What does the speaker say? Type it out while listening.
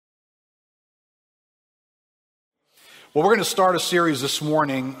Well, we're going to start a series this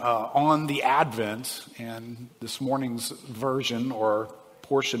morning on the Advent, and this morning's version or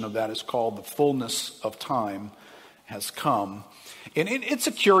portion of that is called The Fulness of Time Has Come. And it's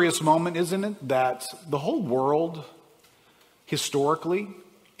a curious moment, isn't it, that the whole world, historically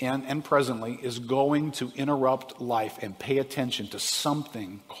and presently, is going to interrupt life and pay attention to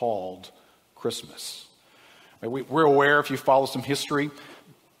something called Christmas. We're aware, if you follow some history,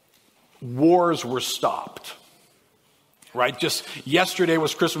 wars were stopped. Right? Just yesterday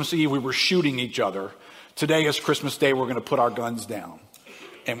was Christmas Eve. We were shooting each other. Today is Christmas Day. We're going to put our guns down.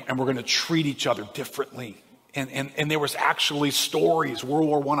 And we're going to treat each other differently. And there was actually stories, World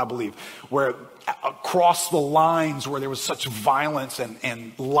War I, I believe, where across the lines where there was such violence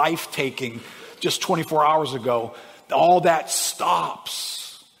and life-taking just 24 hours ago, all that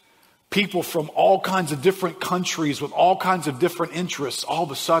stops. People from all kinds of different countries with all kinds of different interests all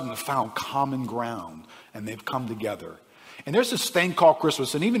of a sudden have found common ground and they've come together. And there's this thing called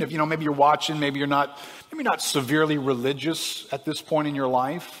Christmas. And even if, maybe you're watching, maybe you're not severely religious at this point in your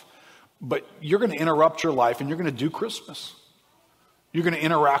life, but you're going to interrupt your life and you're going to do Christmas. You're going to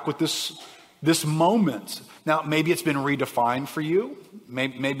interact with this moment. Now, maybe it's been redefined for you.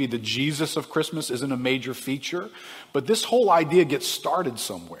 Maybe the Jesus of Christmas isn't a major feature, but this whole idea gets started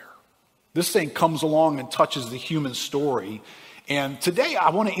somewhere. This thing comes along and touches the human story. And today I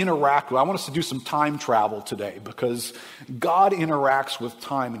want us to do some time travel today, because God interacts with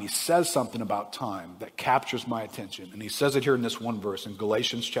time and he says something about time that captures my attention. And he says it here in this one verse in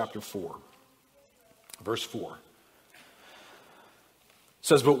Galatians chapter 4, verse 4. It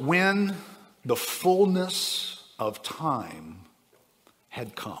says, "But when the fullness of time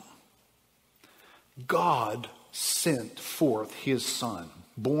had come, God sent forth his Son,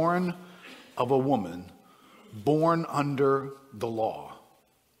 born of a woman, born under the law,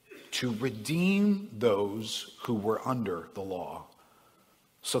 to redeem those who were under the law,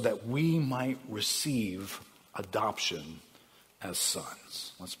 so that we might receive adoption as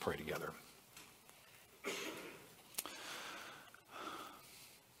sons." Let's pray together.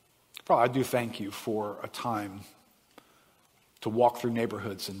 Father, I do thank you for a time to walk through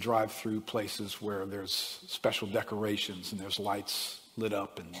neighborhoods and drive through places where there's special decorations and there's lights lit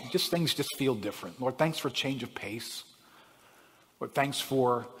up and things just feel different. Lord, thanks for change of pace. Lord, thanks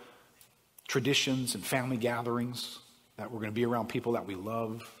for traditions and family gatherings, that we're going to be around people that we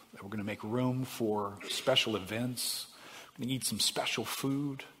love, that we're going to make room for special events. We're going to eat some special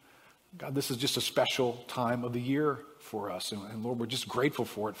food. God, this is just a special time of the year for us. And Lord, we're just grateful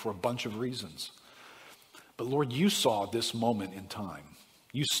for it for a bunch of reasons. But Lord, you saw this moment in time.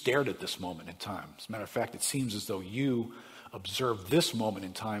 You stared at this moment in time. As a matter of fact, it seems as though you observe this moment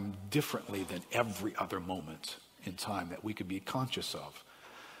in time differently than every other moment in time that we could be conscious of.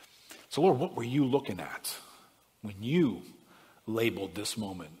 So Lord, what were you looking at when you labeled this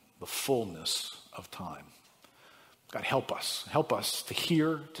moment the fullness of time? God, help us to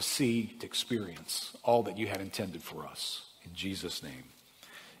hear, to see, to experience all that you had intended for us. In Jesus' name,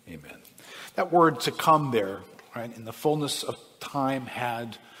 amen. That word "to come" there, right, in the fullness of time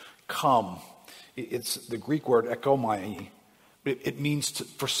had come. It's the Greek word ekomai. It means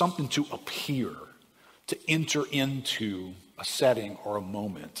for something to appear, to enter into a setting or a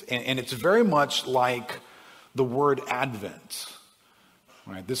moment. And it's very much like the word Advent.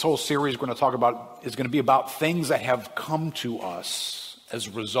 Right? This whole series we're going to talk about is going to be about things that have come to us as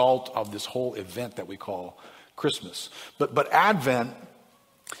a result of this whole event that we call Christmas. But Advent,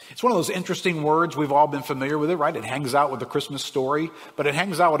 it's one of those interesting words. We've all been familiar with it, right? It hangs out with the Christmas story, but it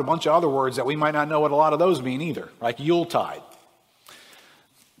hangs out with a bunch of other words that we might not know what a lot of those mean either, like Yuletide.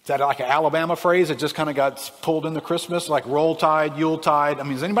 Is that like an Alabama phrase that just kind of got pulled into Christmas, like Roll Tide, Yuletide? I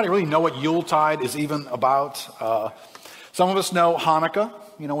mean, does anybody really know what Yuletide is even about? Some of us know Hanukkah.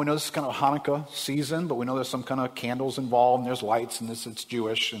 We know this is kind of a Hanukkah season, but we know there's some kind of candles involved, and there's lights, and it's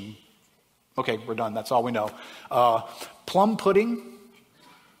Jewish. And okay, we're done. That's all we know. Plum pudding.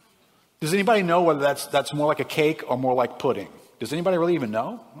 Does anybody know whether that's more like a cake or more like pudding? Does anybody really even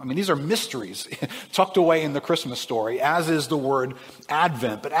know? I mean, these are mysteries tucked away in the Christmas story, as is the word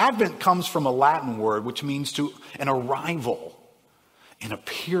Advent. But Advent comes from a Latin word, which means an arrival, an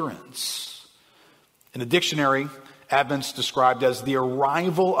appearance. In the dictionary, Advent's described as the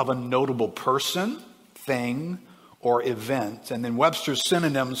arrival of a notable person, thing, or event. And then Webster's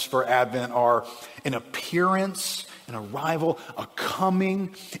synonyms for Advent are an appearance, an arrival, a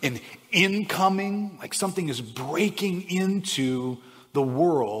coming, an incoming, like something is breaking into the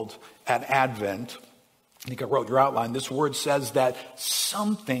world at Advent. I think I wrote your outline. This word says that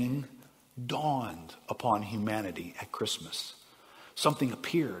something dawned upon humanity at Christmas. Something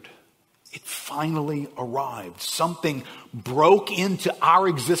appeared. It finally arrived. Something broke into our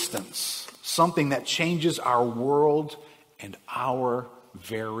existence. Something that changes our world and our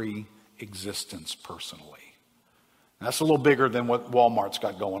very existence personally. And that's a little bigger than what Walmart's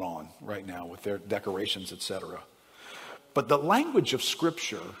got going on right now with their decorations, etc. But the language of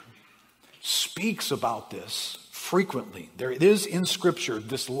Scripture speaks about this frequently. There is in Scripture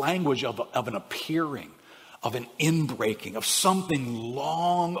this language of an appearing, of an inbreaking, of something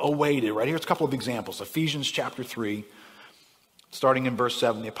long awaited. Right here's a couple of examples. Ephesians chapter 3, starting in verse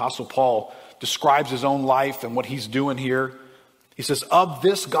 7, the Apostle Paul describes his own life and what he's doing here. He says, "Of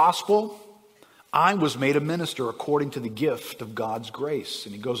this gospel, I was made a minister according to the gift of God's grace."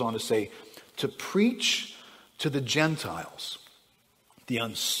 And he goes on to say, "To preach to the Gentiles the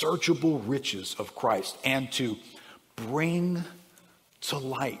unsearchable riches of Christ, and to bring to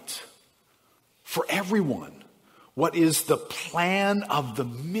light for everyone what is the plan of the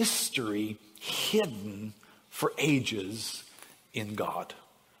mystery hidden for ages in God,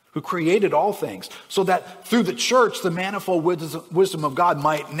 who created all things, so that through the church the manifold wisdom of God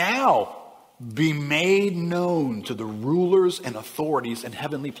might now be made known to the rulers and authorities in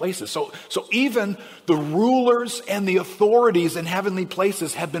heavenly places." So even the rulers and the authorities in heavenly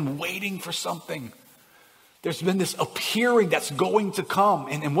places have been waiting for something. There's been this appearing that's going to come.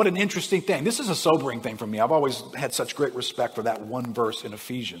 And what an interesting thing. This is a sobering thing for me. I've always had such great respect for that one verse in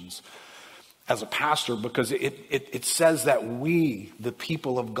Ephesians as a pastor, because it says that we, the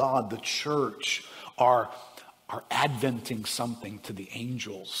people of God, the church, are adventing something to the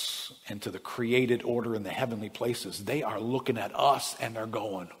angels and to the created order in the heavenly places. They are looking at us and they're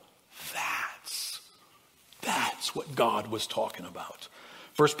going, that's what God was talking about.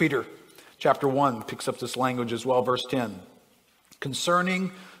 1 Peter chapter 1 picks up this language as well, verse 10.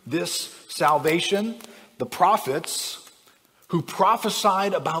 "Concerning this salvation, the prophets who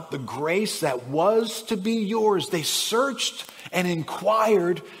prophesied about the grace that was to be yours, they searched and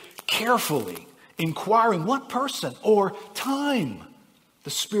inquired carefully." Inquiring what person or time the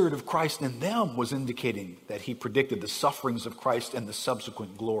Spirit of Christ in them was indicating that he predicted the sufferings of Christ and the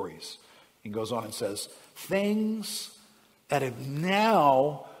subsequent glories. He goes on and says, "Things that have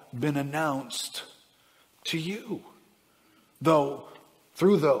now been announced to you, though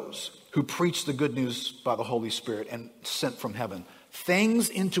through those who preach the good news by the Holy Spirit and sent from heaven, things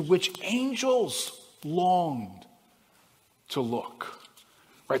into which angels longed to look."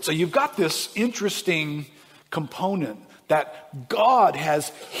 Right, so you've got this interesting component that God has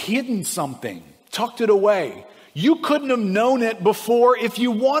hidden something, tucked it away. You couldn't have known it before if you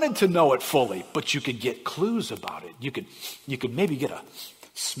wanted to know it fully, but you could get clues about it. You could maybe get a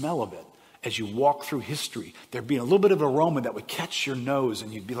smell of it as you walk through history. There'd be a little bit of aroma that would catch your nose,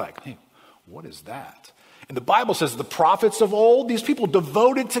 and you'd be like, "Hey, what is that?" And the Bible says the prophets of old, these people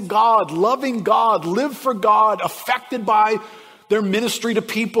devoted to God, loving God, lived for God, affected by their ministry to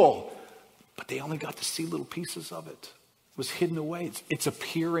people, but they only got to see little pieces of it. It was hidden away. Its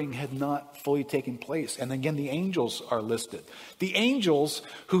appearing had not fully taken place. And again, the angels are listed. The angels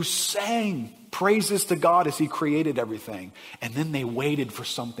who sang praises to God as he created everything. And then they waited for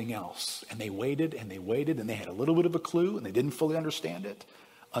something else. And they waited and they waited, and they had a little bit of a clue and they didn't fully understand it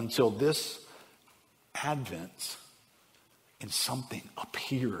until this Advent, and something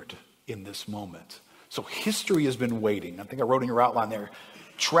appeared in this moment. So history has been waiting. I think I wrote in your outline there.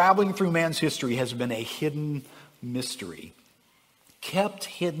 Traveling through man's history has been a hidden mystery, kept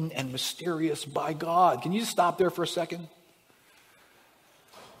hidden and mysterious by God. Can you just stop there for a second?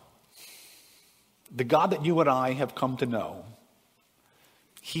 The God that you and I have come to know,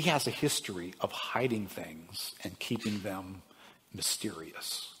 he has a history of hiding things and keeping them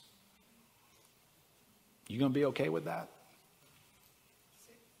mysterious. You going to be okay with that?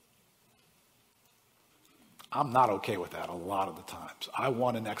 I'm not okay with that a lot of the times. I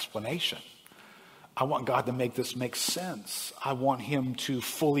want an explanation. I want God to make this make sense. I want him to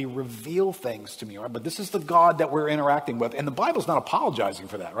fully reveal things to me, right? But this is the God that we're interacting with. And the Bible's not apologizing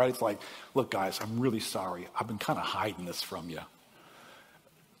for that, right? It's like, look, guys, I'm really sorry. I've been kind of hiding this from you.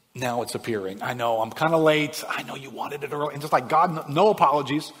 Now it's appearing. I know I'm kind of late. I know you wanted it early. And just like God, no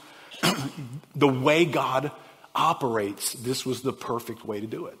apologies. The way God operates, this was the perfect way to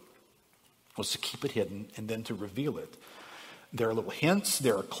do it. Was to keep it hidden and then to reveal it. There are little hints,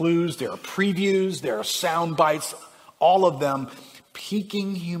 there are clues, there are previews, there are sound bites, all of them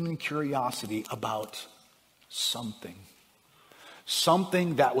piquing human curiosity about something.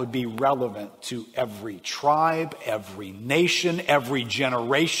 Something that would be relevant to every tribe, every nation, every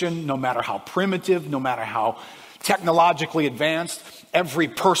generation, no matter how primitive, no matter how technologically advanced, every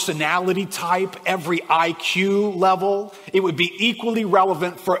personality type, every IQ level. It would be equally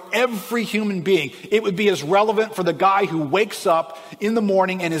relevant for every human being. It would be as relevant for the guy who wakes up in the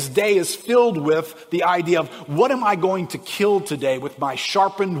morning and his day is filled with the idea of, what am I going to kill today with my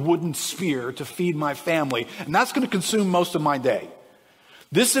sharpened wooden spear to feed my family? And that's going to consume most of my day.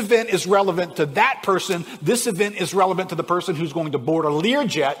 This event is relevant to that person. This event is relevant to the person who's going to board a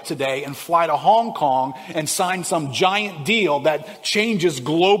Learjet today and fly to Hong Kong and sign some giant deal that changes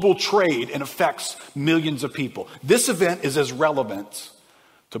global trade and affects millions of people. This event is as relevant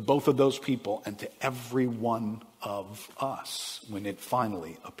to both of those people and to every one of us when it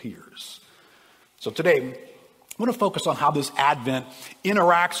finally appears. So today, I want to focus on how this Advent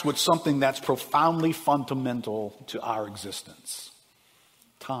interacts with something that's profoundly fundamental to our existence.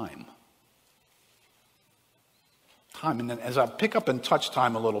 Time. And then as I pick up and touch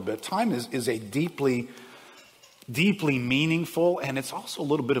time a little bit, time is a deeply meaningful, and it's also a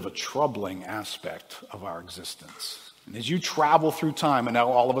little bit of a troubling aspect of our existence. And as you travel through time, and now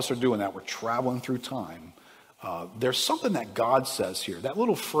all of us are doing that, we're traveling through time, there's something that God says here, that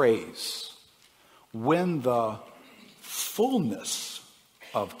little phrase, when the fullness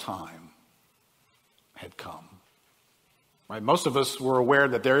of time had come. Right? Most of us were aware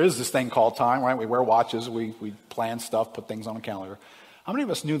that there is this thing called time, right? We wear watches, we plan stuff, put things on a calendar. How many of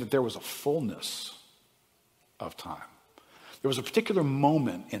us knew that there was a fullness of time? There was a particular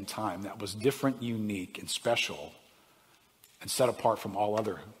moment in time that was different, unique, and special, and set apart from all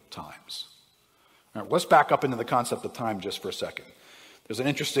other times. All right, let's back up into the concept of time just for a second. There's an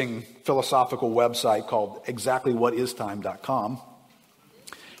interesting philosophical website called exactlywhatistime.com.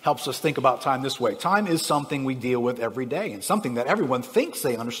 Helps us think about time this way. Time is something we deal with every day and something that everyone thinks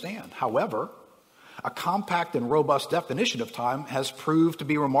they understand. However, a compact and robust definition of time has proved to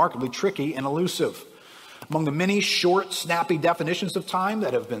be remarkably tricky and elusive. Among the many short, snappy definitions of time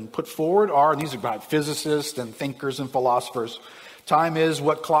that have been put forward are, and these are by physicists and thinkers and philosophers, time is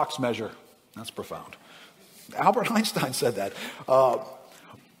what clocks measure. That's profound. Albert Einstein said that.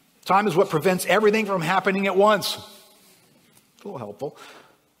 Time is what prevents everything from happening at once. A little helpful.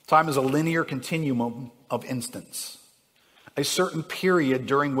 Time is a linear continuum of instants, a certain period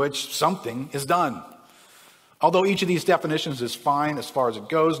during which something is done. Although each of these definitions is fine as far as it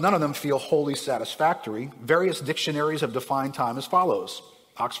goes, none of them feel wholly satisfactory. Various dictionaries have defined time as follows.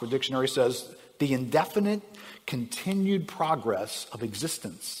 Oxford Dictionary says, the indefinite continued progress of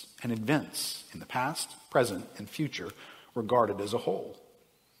existence and events in the past, present, and future regarded as a whole.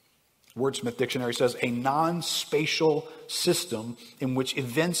 Wordsmith Dictionary says a non-spatial system in which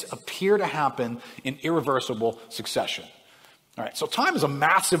events appear to happen in irreversible succession. All right, so time is a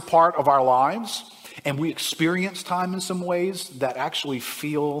massive part of our lives, and we experience time in some ways that actually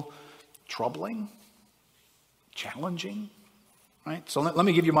feel troubling, challenging, right? So let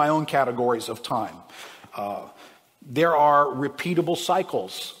me give you my own categories of time. There are repeatable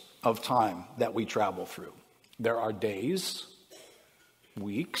cycles of time that we travel through. There are days,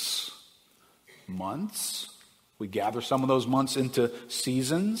 weeks, months. We gather some of those months into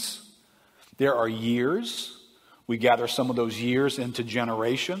seasons. There are years. We gather some of those years into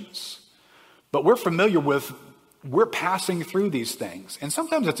generations. But we're familiar with, we're passing through these things. And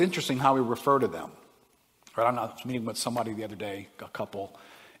sometimes it's interesting how we refer to them. Right? I was meeting with somebody the other day, a couple,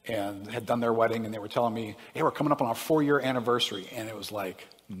 and had done their wedding, and they were telling me, hey, we're coming up on our 4-year anniversary. And it was like,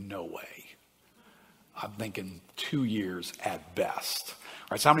 no way. I'm thinking 2 years at best.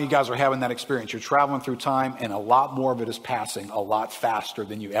 All right, so how many of you guys are having that experience? You're traveling through time, and a lot more of it is passing a lot faster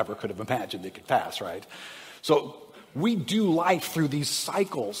than you ever could have imagined it could pass, right? So we do life through these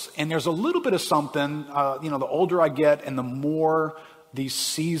cycles, and there's a little bit of something, the older I get and the more these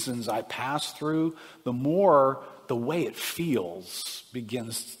seasons I pass through, the more the way it feels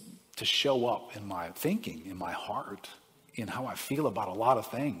begins to show up in my thinking, in my heart, in how I feel about a lot of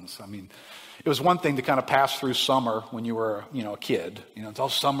things. I mean, it was one thing to kind of pass through summer when you were, a kid. Until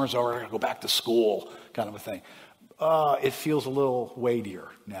summer's over, I gotta go back to school, kind of a thing. It feels a little weightier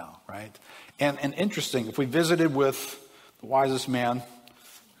now, right? And interesting, if we visited with the wisest man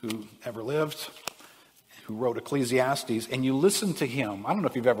who ever lived, who wrote Ecclesiastes, and you listen to him, I don't know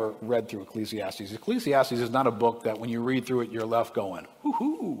if you've ever read through Ecclesiastes. Ecclesiastes is not a book that when you read through it, you're left going,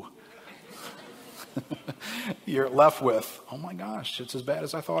 whoo-hoo. You're left with, oh my gosh, it's as bad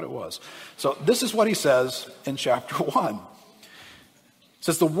as I thought it was. So this is what he says in chapter 1. It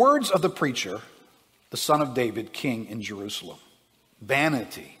says, the words of the preacher, the son of David, king in Jerusalem.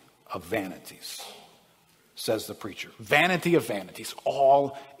 Vanity of vanities, says the preacher. Vanity of vanities.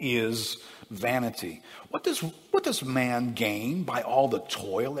 All is vanity. What does man gain by all the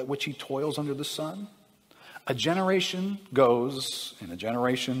toil at which he toils under the sun? A generation goes and a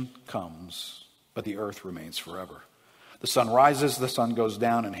generation comes, but the earth remains forever. The sun rises, the sun goes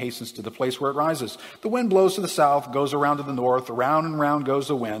down and hastens to the place where it rises. The wind blows to the south, goes around to the north, around and round goes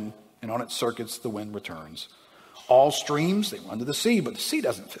the wind, and on its circuits the wind returns. All streams, they run to the sea, but the sea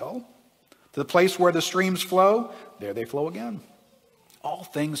doesn't fill. To the place where the streams flow, there they flow again. All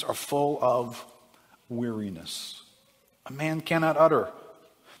things are full of weariness. A man cannot utter.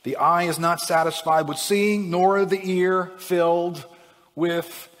 The eye is not satisfied with seeing, nor the ear filled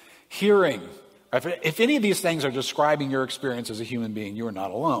with hearing. If any of these things are describing your experience as a human being, you are not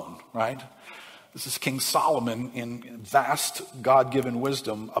alone, right? This is King Solomon in vast God-given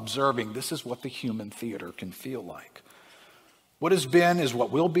wisdom observing this is what the human theater can feel like. What has been is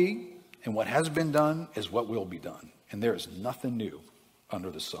what will be, and what has been done is what will be done. And there is nothing new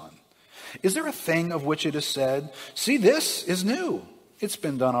under the sun. Is there a thing of which it is said, see, this is new? It's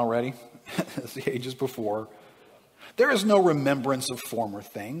been done already, as the ages before. There is no remembrance of former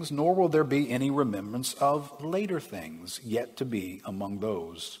things, nor will there be any remembrance of later things yet to be among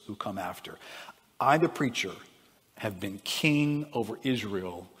those who come after. I, the preacher, have been king over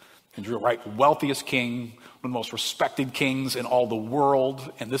Israel. And you're right, wealthiest king, one of the most respected kings in all the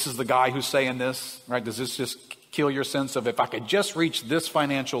world. And this is the guy who's saying this, right? Does this just kill your sense of if I could just reach this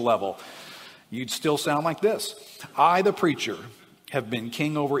financial level, you'd still sound like this? I, the preacher, have been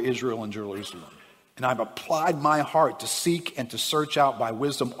king over Israel and Jerusalem. And I've applied my heart to seek and to search out by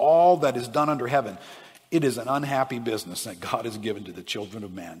wisdom all that is done under heaven. It is an unhappy business that God has given to the children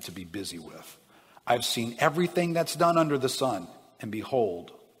of man to be busy with. I've seen everything that's done under the sun, and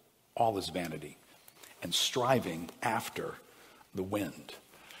behold, all is vanity and striving after the wind.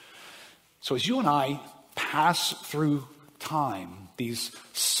 So as you and I pass through time, these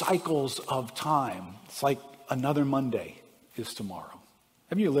cycles of time, it's like another Monday is tomorrow.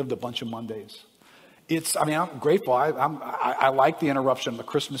 Have you lived a bunch of Mondays? I'm grateful. I like the interruption of the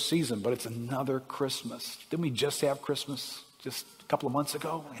Christmas season, but it's another Christmas. Didn't we just have Christmas just a couple of months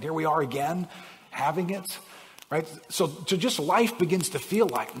ago? And here we are again having it, right? So just life begins to feel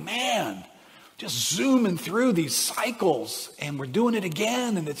like, man, just zooming through these cycles, and we're doing it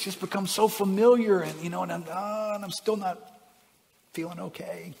again, and it's just become so familiar, and I'm still not feeling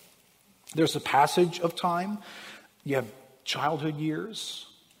okay. There's a passage of time. You have childhood years.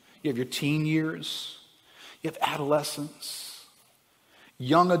 You have your teen years. You have adolescence,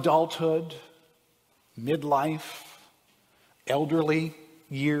 young adulthood, midlife, elderly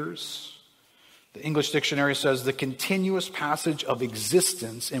years. The English dictionary says the continuous passage of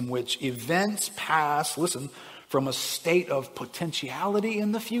existence in which events pass, listen, from a state of potentiality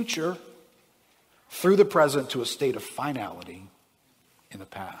in the future through the present to a state of finality in the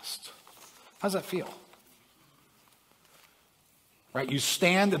past. How does that feel? Right? You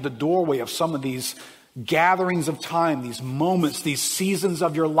stand at the doorway of some of these gatherings of time, these moments, these seasons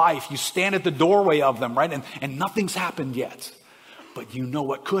of your life. You stand at the doorway of them, right? And nothing's happened yet. But you know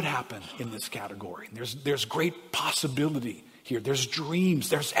what could happen in this category. There's great possibility here. There's dreams.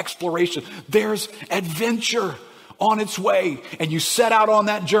 There's exploration. There's adventure on its way. And you set out on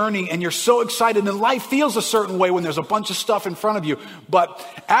that journey and you're so excited. And life feels a certain way when there's a bunch of stuff in front of you. But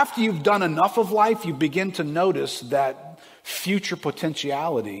after you've done enough of life, you begin to notice that future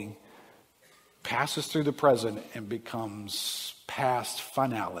potentiality passes through the present and becomes past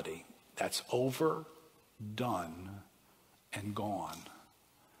finality. That's over, done, and gone.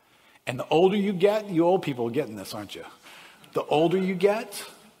 And the older you get, you old people are getting this, aren't you? The older you get,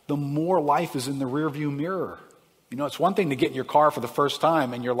 the more life is in the rearview mirror. You know, it's one thing to get in your car for the first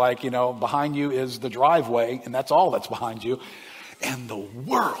time and you're like, behind you is the driveway and that's all that's behind you. And the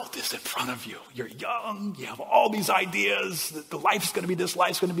world is in front of you. You're young. You have all these ideas. The life's going to be this,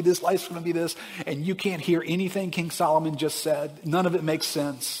 life's going to be this, life's going to be this. And you can't hear anything King Solomon just said. None of it makes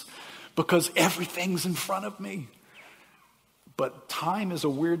sense because everything's in front of me. But time is a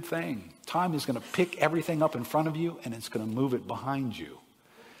weird thing. Time is going to pick everything up in front of you and it's going to move it behind you.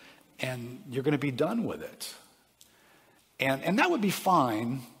 And you're going to be done with it. And that would be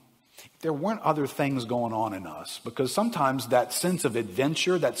fine if there weren't other things going on in us. Because sometimes that sense of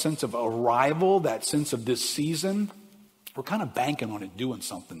adventure, that sense of arrival, that sense of this season, we're kind of banking on it doing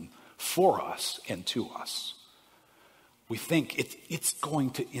something for us and to us. We think it's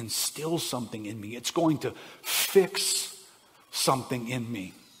going to instill something in me. It's going to fix something in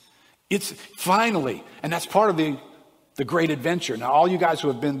me. It's finally, and that's part of the great adventure. Now, all you guys who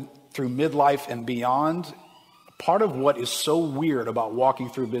have been through midlife and beyond, part of what is so weird about walking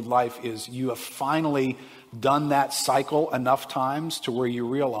through midlife is you have finally done that cycle enough times to where you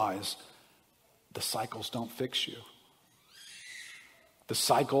realize the cycles don't fix you. The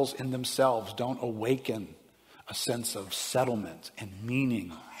cycles in themselves don't awaken a sense of settlement and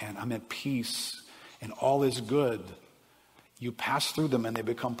meaning, and I'm at peace, and all is good. You pass through them and they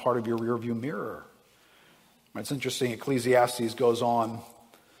become part of your rearview mirror. It's interesting, Ecclesiastes goes on.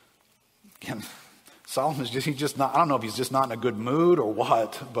 Again, Solomon's just not, I don't know if he's just not in a good mood or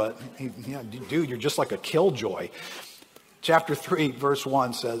what, but dude, you're just like a killjoy. Chapter 3, verse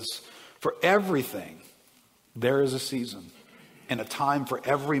 1 says, for everything there is a season and a time for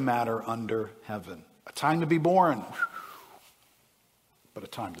every matter under heaven. A time to be born, but a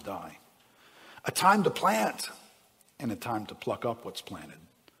time to die. A time to plant and a time to pluck up what's planted.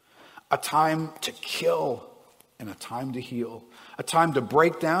 A time to kill and a time to heal. A time to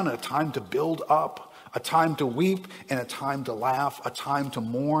break down and a time to build up. A time to weep and a time to laugh. A time to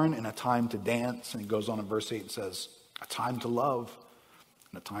mourn and a time to dance. And he goes on in verse 8 and says, a time to love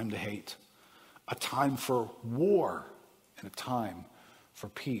and a time to hate. A time for war and a time for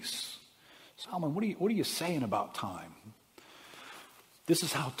peace. Solomon, what are you saying about time? This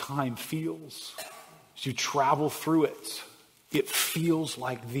is how time feels. As you travel through it, it feels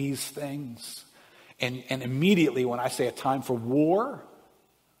like these things. And immediately when I say a time for war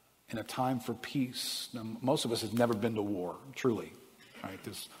and a time for peace, now, most of us have never been to war, truly. Right?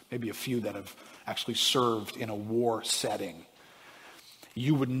 There's maybe a few that have actually served in a war setting.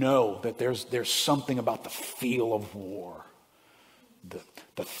 You would know that there's something about the feel of war,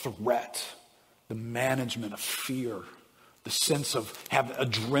 the threat, the management of fear, the sense of having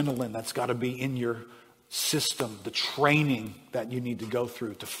adrenaline that's got to be in your system, the training that you need to go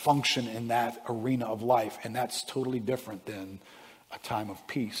through to function in that arena of life. And that's totally different than a time of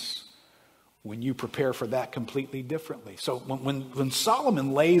peace, when you prepare for that completely differently. So when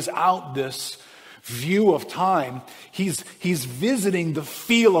Solomon lays out this view of time, he's visiting the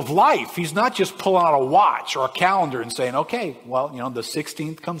feel of life. He's not just pulling out a watch or a calendar and saying, okay, well, the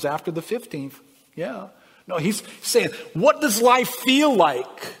 16th comes after the 15th. Yeah. No, he's saying, what does life feel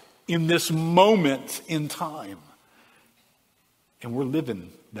like in this moment in time? And we're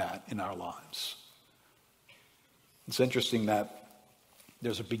living that in our lives. It's interesting that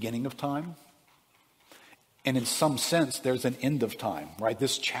there's a beginning of time, and in some sense, there's an end of time, right?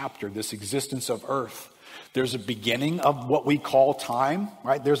 This chapter, this existence of earth, there's a beginning of what we call time,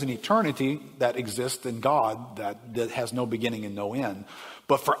 right? There's an eternity that exists in God that has no beginning and no end.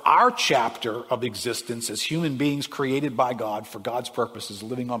 But for our chapter of existence as human beings created by God for God's purposes,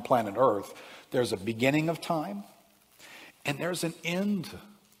 living on planet Earth, there's a beginning of time and there's an end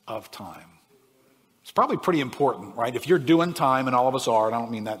of time. It's probably pretty important, right? If you're doing time, and all of us are, and I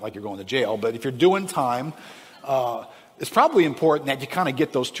don't mean that like you're going to jail, but if you're doing time, it's probably important that you kind of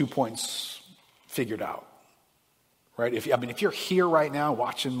get those 2 points figured out, right? If you're here right now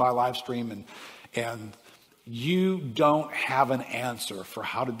watching my live stream and you don't have an answer for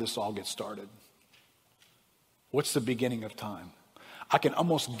how did this all get started, what's the beginning of time? I can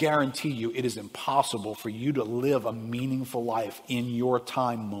almost guarantee you it is impossible for you to live a meaningful life in your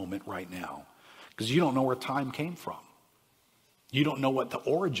time moment right now, because you don't know where time came from. You don't know what the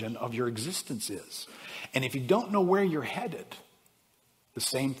origin of your existence is. And if you don't know where you're headed, the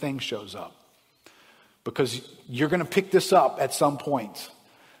same thing shows up. Because you're going to pick this up at some point,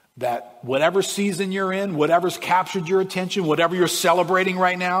 that whatever season you're in, whatever's captured your attention, whatever you're celebrating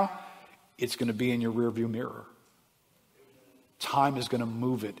right now, it's going to be in your rearview mirror. Time is going to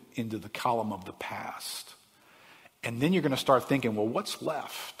move it into the column of the past. And then you're going to start thinking, well, what's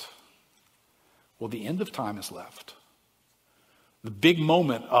left? Well, the end of time is left. The big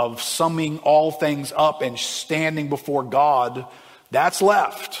moment of summing all things up and standing before God, that's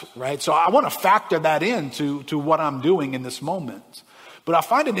left, right? So I want to factor that into what I'm doing in this moment. But I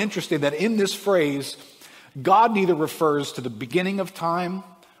find it interesting that in this phrase, God neither refers to the beginning of time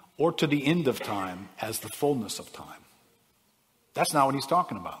or to the end of time as the fullness of time. That's not what he's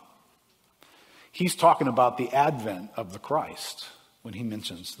talking about. He's talking about the advent of the Christ when he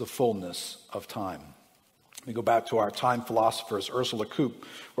mentions the fullness of time. We go back to our time philosophers. Ursula Koop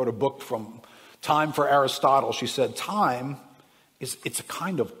wrote a book from Time for Aristotle. She said, time it's a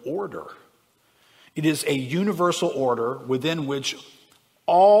kind of order. It is a universal order within which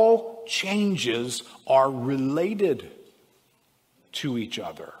all changes are related to each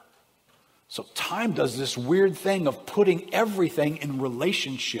other. So time does this weird thing of putting everything in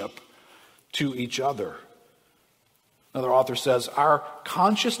relationship to each other. Another author says, our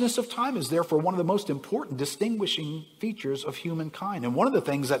consciousness of time is therefore one of the most important distinguishing features of humankind, and one of the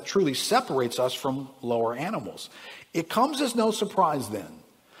things that truly separates us from lower animals. It comes as no surprise then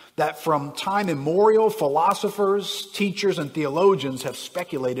that from time immemorial, philosophers, teachers, and theologians have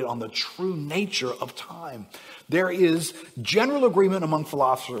speculated on the true nature of time. There is general agreement among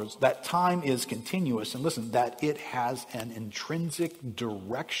philosophers that time is continuous, and listen, that it has an intrinsic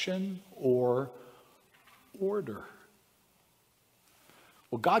direction or order.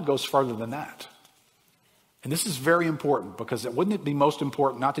 Well, God goes further than that. And this is very important, because wouldn't it be most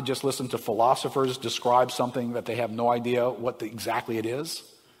important not to just listen to philosophers describe something that they have no idea what exactly it is,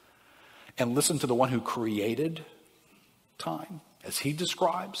 and listen to the one who created time as he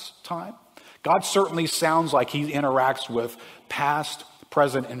describes time? God certainly sounds like he interacts with past,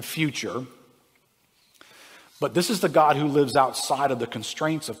 present, and future. But this is the God who lives outside of the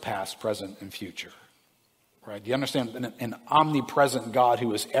constraints of past, present, and future. Right? Do you understand? An omnipresent God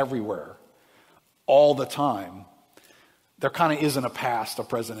who is everywhere, all the time. There kind of isn't a past, a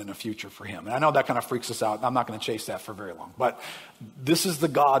present, and a future for him. And I know that kind of freaks us out. I'm not going to chase that for very long. But this is the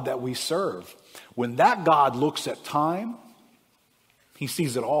God that we serve. When that God looks at time, he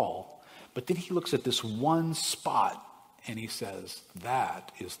sees it all. But then he looks at this one spot and he says,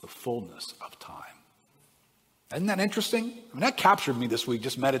 that is the fullness of time. Isn't that interesting? I mean, that captured me this week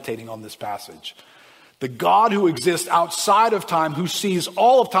just meditating on this passage. The God who exists outside of time, who sees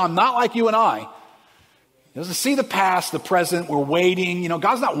all of time, not like you and I. He doesn't see the past, the present. We're waiting.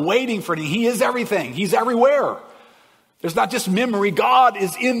 God's not waiting for anything. He is everything. He's everywhere. There's not just memory. God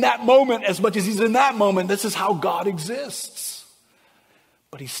is in that moment as much as he's in that moment. This is how God exists.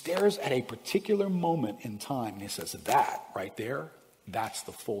 But he stares at a particular moment in time and he says, that right there, that's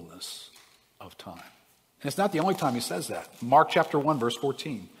the fullness of time. And it's not the only time he says that. Mark chapter 1, verse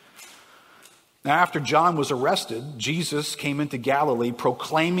 14. Now, after John was arrested, Jesus came into Galilee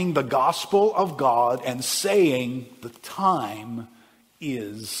proclaiming the gospel of God and saying, the time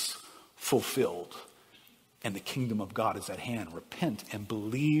is fulfilled and the kingdom of God is at hand. Repent and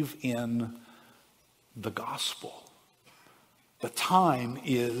believe in the gospel. The time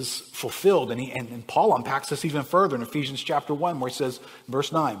is fulfilled. And Paul unpacks this even further in Ephesians chapter 1, where he says,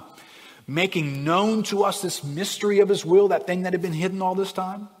 verse 9, making known to us this mystery of his will, that thing that had been hidden all this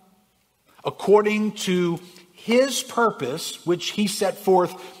time, according to his purpose, which he set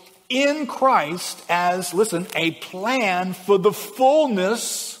forth in Christ as, listen, a plan for the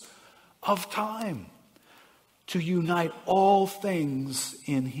fullness of time, to unite all things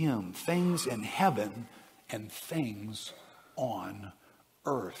in him, things in heaven and things on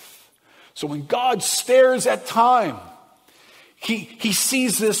earth. So when God stares at time, He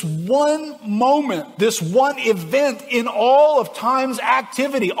sees this one moment, this one event in all of time's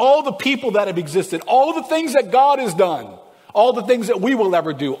activity, all the people that have existed, all the things that God has done, all the things that we will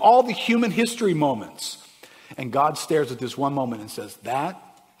ever do, all the human history moments. And God stares at this one moment and says, that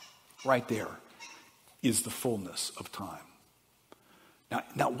right there is the fullness of time.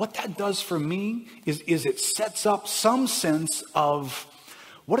 Now what that does for me is it sets up some sense of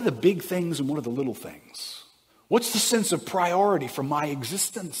what are the big things and what are the little things? What's the sense of priority for my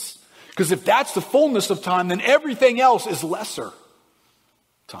existence? Because if that's the fullness of time, then everything else is lesser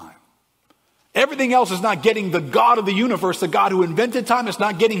time. Everything else is not getting the God of the universe, the God who invented time, is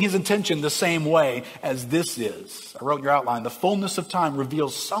not getting his attention the same way as this is. I wrote in your outline, the fullness of time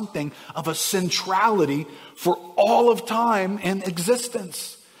reveals something of a centrality for all of time and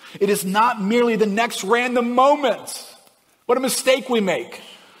existence. It is not merely the next random moment. What a mistake we make.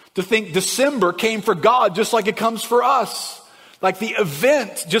 To think December came for God just like it comes for us. Like the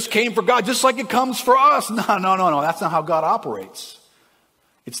event just came for God just like it comes for us. No. That's not how God operates.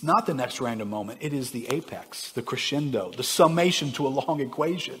 It's not the next random moment. It is the apex, the crescendo, the summation to a long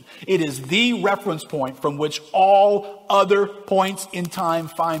equation. It is the reference point from which all other points in time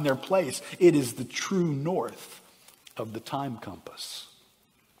find their place. It is the true north of the time compass.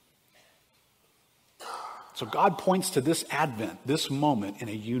 So God points to this advent, this moment, in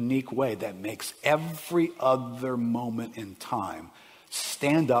a unique way that makes every other moment in time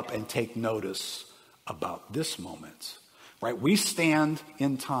stand up and take notice about this moment. Right? We stand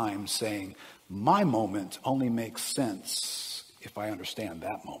in time saying, my moment only makes sense if I understand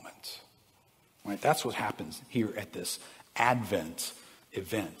that moment. Right? That's what happens here at this Advent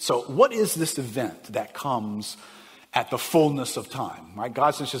event. So what is this event that comes at the fullness of time? Right?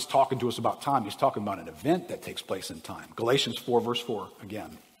 God's not just talking to us about time. He's talking about an event that takes place in time. Galatians 4, verse 4,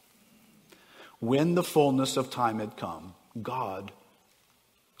 again. When the fullness of time had come, God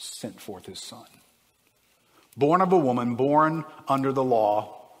sent forth his son, born of a woman, born under the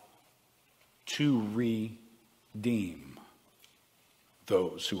law, to redeem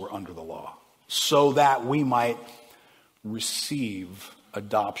those who were under the law, so that we might receive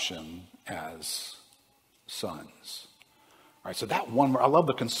adoption as sons. All right, so that one, I love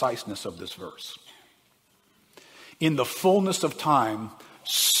the conciseness of this verse. In the fullness of time,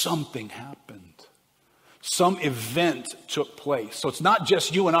 something happened. Some event took place. So it's not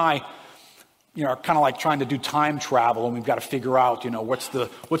just you and I, kind of like trying to do time travel, and we've got to figure out, what's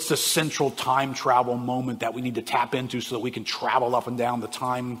the central time travel moment that we need to tap into so that we can travel up and down the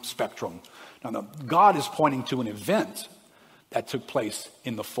time spectrum. No, God is pointing to an event that took place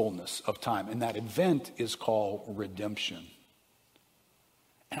in the fullness of time, and that event is called redemption.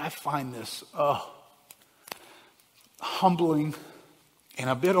 And I find this humbling and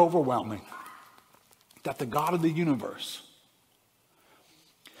a bit overwhelming that the God of the universe,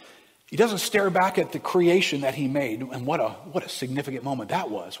 he doesn't stare back at the creation that he made, and what a significant moment that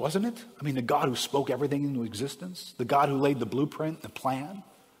was, wasn't it? I mean, the God who spoke everything into existence, the God who laid the blueprint, the plan.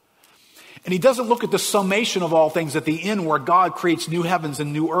 And he doesn't look at the summation of all things at the end where God creates new heavens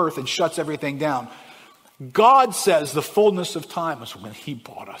and new earth and shuts everything down. God says the fullness of time is when he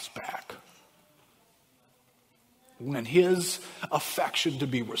brought us back. When his affection to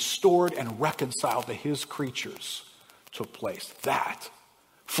be restored and reconciled to his creatures took place. That,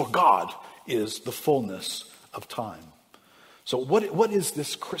 for God, is the fullness of time. So what is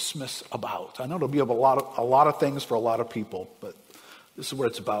this Christmas about? I know it'll be a lot of things for a lot of people, but this is what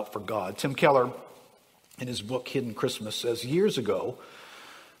it's about for God. Tim Keller, in his book Hidden Christmas, says, years ago,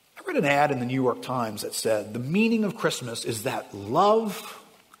 I read an ad in the New York Times that said, the meaning of Christmas is that love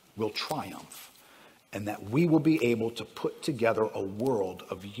will triumph and that we will be able to put together a world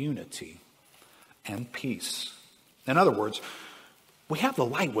of unity and peace. In other words, we have the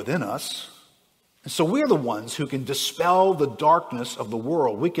light within us, and so we're the ones who can dispel the darkness of the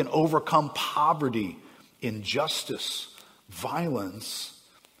world. We can overcome poverty, injustice, violence,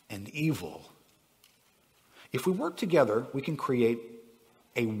 and evil. If we work together, we can create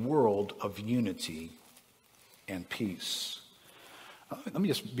a world of unity and peace. Let me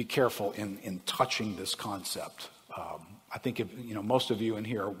just be careful in touching this concept. I think most of you in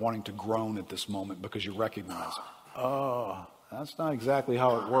here are wanting to groan at this moment because you recognize, that's not exactly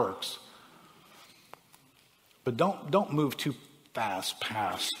how it works. But don't move too fast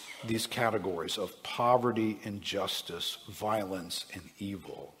past these categories of poverty, injustice, violence, and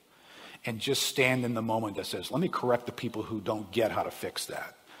evil. And just stand in the moment that says, let me correct the people who don't get how to fix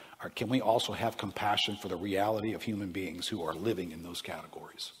that. Or can we also have compassion for the reality of human beings who are living in those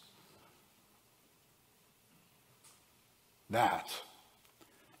categories? That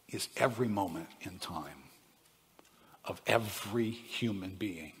is every moment in time of every human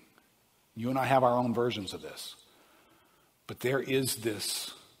being. You and I have our own versions of this. But there is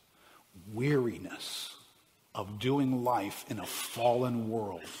this weariness of doing life in a fallen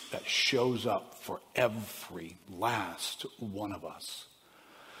world that shows up for every last one of us.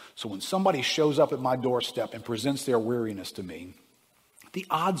 So when somebody shows up at my doorstep and presents their weariness to me, the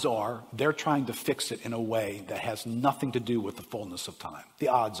odds are they're trying to fix it in a way that has nothing to do with the fullness of time. The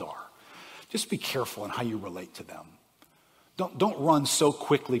odds are. Just be careful in how you relate to them. Don't run so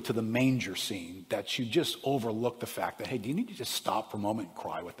quickly to the manger scene that you just overlook the fact that, hey, do you need to just stop for a moment and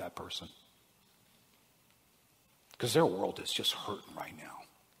cry with that person? Because their world is just hurting right now.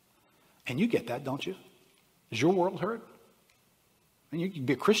 And you get that, don't you? Is your world hurt? And you can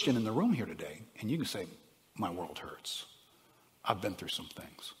be a Christian in the room here today, and you can say, my world hurts. I've been through some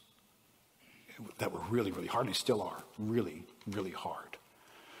things that were really, really hard, and they still are really, really hard.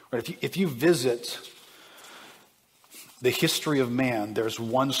 Right? If you visit the history of man, there's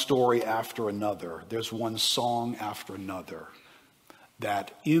one story after another. There's one song after another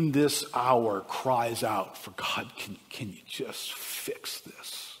that in this hour cries out for God, can you just fix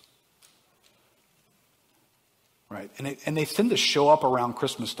this? Right? And they tend to show up around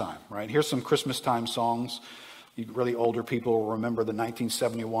Christmas time, right? Here's some Christmas time songs. You really older people will remember the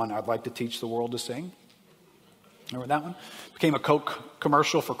 1971 I'd Like to Teach the World to Sing. Remember that one? Became a Coke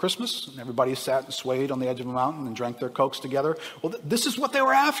commercial for Christmas, and everybody sat and swayed on the edge of a mountain and drank their Cokes together. Well, this is what they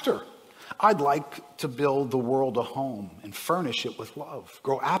were after. I'd like to build the world a home and furnish it with love,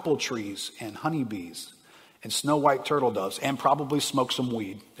 grow apple trees and honeybees and snow white turtle doves, and probably smoke some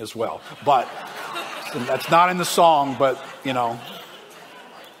weed as well. But that's not in the song, but, I'm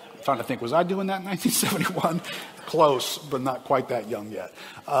trying to think, was I doing that in 1971? Close, but not quite that young yet.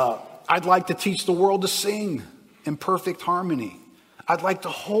 I'd like to teach the world to sing in perfect harmony. I'd like to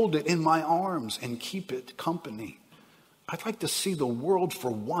hold it in my arms and keep it company. I'd like to see the world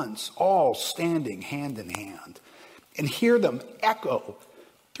for once all standing hand in hand and hear them echo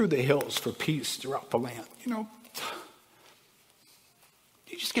through the hills for peace throughout the land. You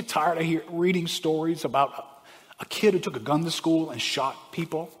just get tired of reading stories about a kid who took a gun to school and shot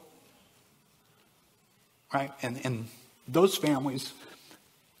people, right? And Those families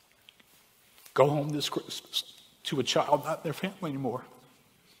go home this Christmas to a child not their family anymore.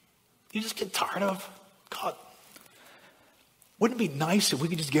 You just get tired of, God, wouldn't it be nice if we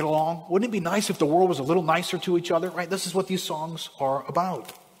could just get along? Wouldn't it be nice if the world was a little nicer to each other, right? This is what these songs are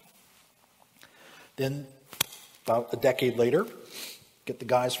about. Then, about a decade later, get the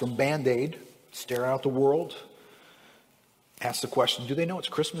guys from Band-Aid, stare out the world, ask the question, do they know it's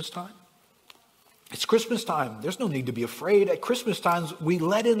Christmas time? It's Christmas time. There's no need to be afraid. At Christmas times, we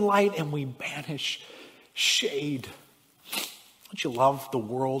let in light and we banish shade. Don't you love the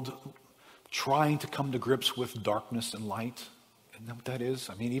world trying to come to grips with darkness and light? Isn't that what that is?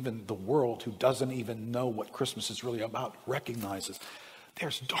 I mean, even the world, who doesn't even know what Christmas is really about, recognizes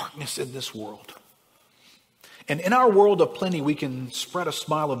there's darkness in this world. And in our world of plenty, we can spread a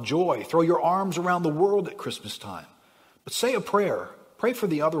smile of joy, throw your arms around the world at Christmas time. But say a prayer. Pray for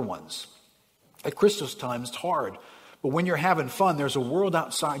the other ones. At Christmas time, it's hard. But when you're having fun, there's a world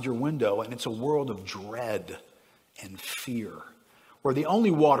outside your window, and it's a world of dread and fear, where the only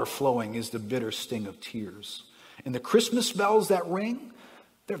water flowing is the bitter sting of tears. And the Christmas bells that ring,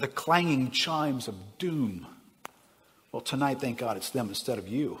 they're the clanging chimes of doom. Well, tonight, thank God, it's them instead of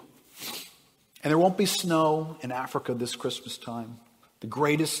you. And there won't be snow in Africa this Christmas time. The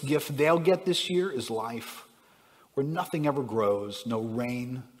greatest gift they'll get this year is life, where nothing ever grows, no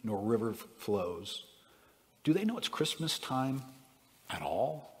rain nor river flows. Do they know it's Christmas time at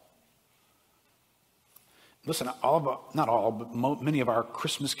all? Listen, not all, but many of our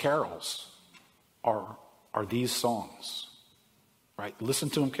Christmas carols are these songs, right? Listen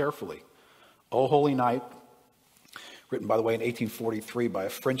to them carefully. O Holy Night, written, by the way, in 1843 by a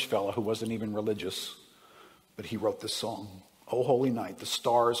French fellow who wasn't even religious, but he wrote this song. O Holy Night, the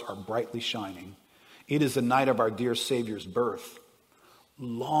stars are brightly shining. It is the night of our dear Savior's birth.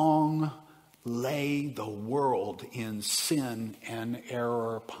 Long lay the world in sin and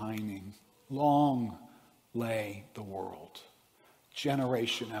error pining. Long lay the world,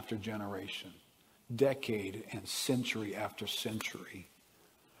 generation after generation, decade and century after century,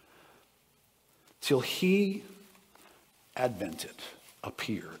 till he, advented,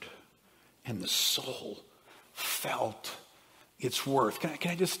 appeared, and the soul felt its worth.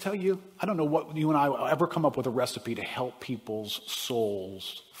 Can I just tell you, I don't know what you and I will ever come up with a recipe to help people's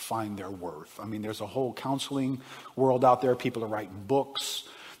souls find their worth. I mean, there's a whole counseling world out there. People are writing books.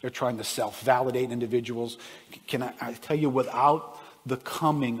 They're trying to self-validate individuals. Can I tell you, without the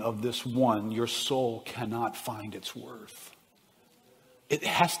coming of this one, your soul cannot find its worth. It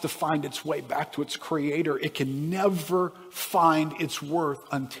has to find its way back to its creator. It can never find its worth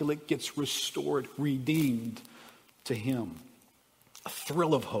until it gets restored, redeemed to him. A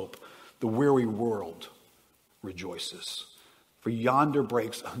thrill of hope, the weary world rejoices. For yonder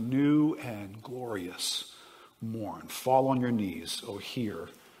breaks a new and glorious morn. Fall on your knees, O hear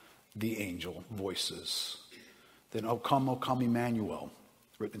the angel voices. Then, O come, Emmanuel,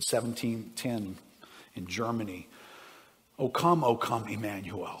 written in 1710 in Germany. O come,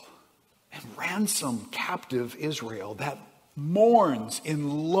 Emmanuel, and ransom captive Israel that mourns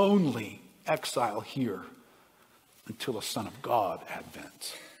in lonely exile here until the Son of God,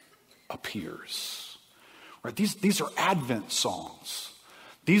 Advent, appears. Right? These are Advent songs.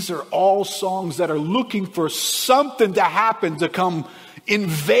 These are all songs that are looking for something to happen to come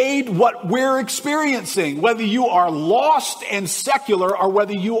invade what we're experiencing. Whether you are lost and secular or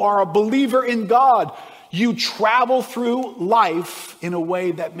whether you are a believer in God, you travel through life in a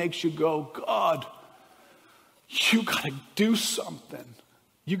way that makes you go, God, you got to do something.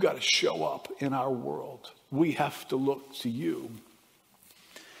 You got to show up in our world. We have to look to you.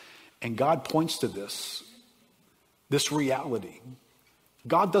 And God points to this reality.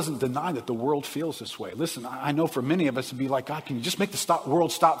 God doesn't deny that the world feels this way. Listen, I know for many of us it'd be like, God, can you just make the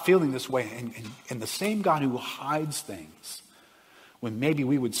world stop feeling this way? And the same God who hides things, when maybe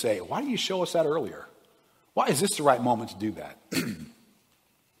we would say, why didn't you show us that earlier? Why is this the right moment to do that?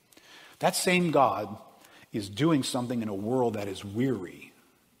 That same God is doing something in a world that is weary.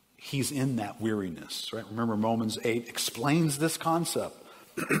 He's in that weariness, right? Remember, Romans 8 explains this concept.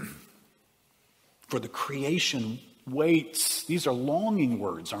 For the creation waits. These are longing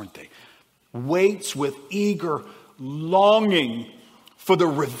words, aren't they? Waits with eager longing for the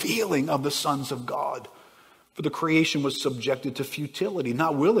revealing of the sons of God. For the creation was subjected to futility,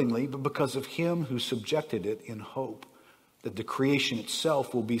 not willingly, but because of him who subjected it, in hope that the creation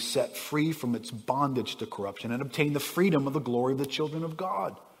itself will be set free from its bondage to corruption and obtain the freedom of the glory of the children of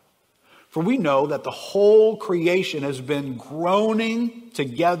God. For we know that the whole creation has been groaning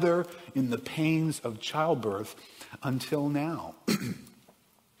together in the pains of childbirth until now.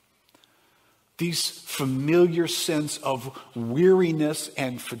 These familiar sense of weariness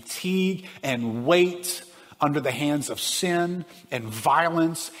and fatigue and weight under the hands of sin and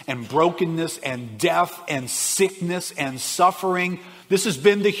violence and brokenness and death and sickness and suffering. This has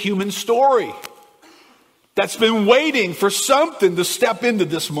been the human story that's been waiting for something to step into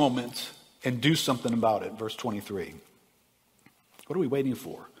this moment and do something about it. Verse 23. What are we waiting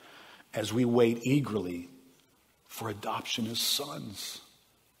for? As we wait eagerly for adoption as sons,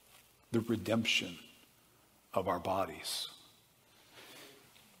 the redemption of our bodies.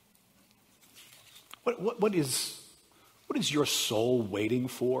 What is your soul waiting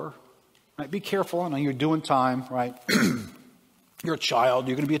for? Right? Be careful. I know you're doing time, right? You're a child.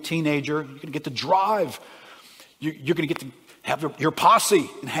 You're going to be a teenager. You're going to get to drive. You're going to get to have your posse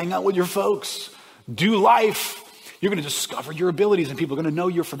and hang out with your folks. Do life. You're going to discover your abilities, and people are going to know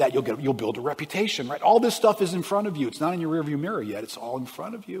you for that. You'll build a reputation, right? All this stuff is in front of you. It's not in your rearview mirror yet. It's all in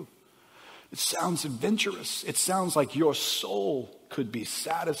front of you. It sounds adventurous. It sounds like your soul could be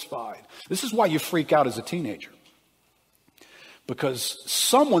satisfied. This is why you freak out as a teenager. Because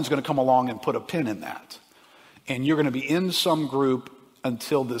someone's going to come along and put a pin in that. And you're going to be in some group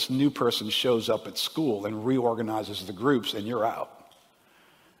until this new person shows up at school and reorganizes the groups, and you're out.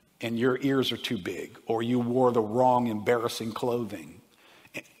 And your ears are too big, or you wore the wrong embarrassing clothing.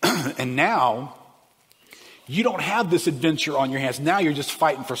 And now, you don't have this adventure on your hands. Now you're just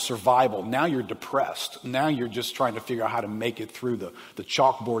fighting for survival. Now you're depressed. Now you're just trying to figure out how to make it through the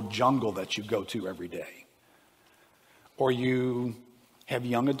chalkboard jungle that you go to every day. Or you have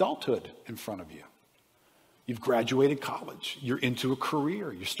young adulthood in front of you. You've graduated college. You're into a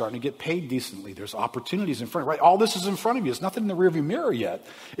career. You're starting to get paid decently. There's opportunities in front of you, right? All this is in front of you. It's nothing in the rearview mirror yet.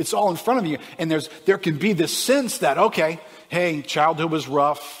 It's all in front of you. And there can be this sense that, okay, hey, childhood was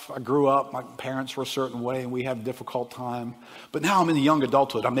rough. I grew up. My parents were a certain way, and we had a difficult time. But now I'm in the young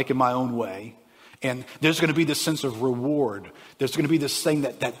adulthood. I'm making my own way. And there's going to be this sense of reward. There's going to be this thing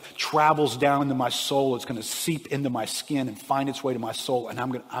that travels down into my soul. It's going to seep into my skin and find its way to my soul. And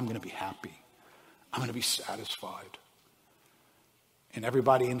I'm going to be happy. I'm going to be satisfied. And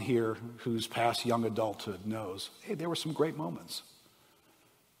everybody in here who's past young adulthood knows, hey, there were some great moments.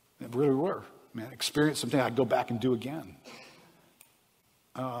 There really were. Man, experienced something I'd go back and do again.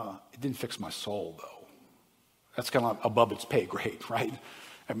 It didn't fix my soul, though. That's kind of above its pay grade, right?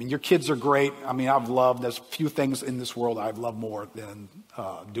 I mean, your kids are great. I mean, there's few things in this world I've loved more than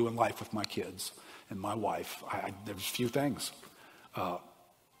doing life with my kids and my wife. There's few things.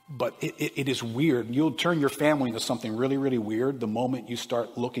 But it is weird. You'll turn your family into something really, really weird the moment you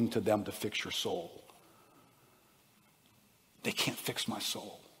start looking to them to fix your soul. They can't fix my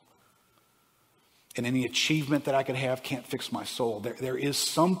soul. And any achievement that I could have can't fix my soul. There is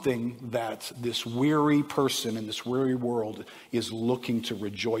something that this weary person in this weary world is looking to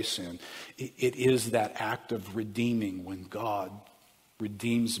rejoice in. It is that act of redeeming when God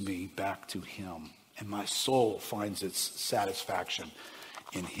redeems me back to him. And my soul finds its satisfaction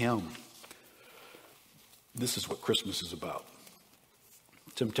in him. This is what Christmas is about.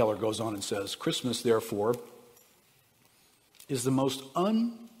 Tim Keller goes on and says, Christmas, therefore, is the most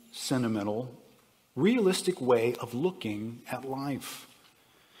unsentimental, realistic way of looking at life.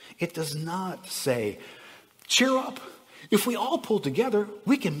 It does not say, cheer up. If we all pull together,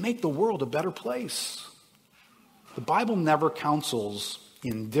 we can make the world a better place. The Bible never counsels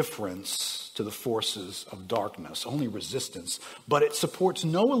indifference to the forces of darkness, only resistance, but it supports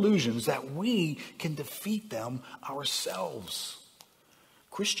no illusions that we can defeat them ourselves.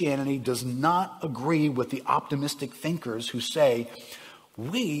 Christianity does not agree with the optimistic thinkers who say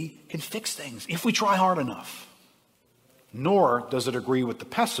we can fix things if we try hard enough. Nor does it agree with the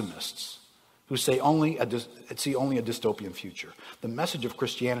pessimists who say see only a dystopian future. The message of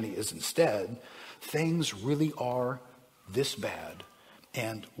Christianity is instead, things really are this bad,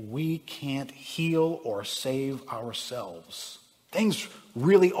 and we can't heal or save ourselves. Things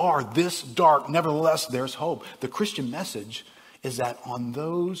really are this dark. Nevertheless, there's hope. The Christian message is that on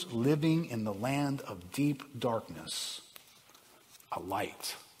those living in the land of deep darkness, a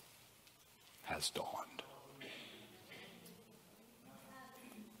light has dawned.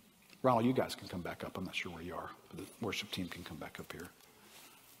 Ronald, you guys can come back up. I'm not sure where you are, but the worship team can come back up here.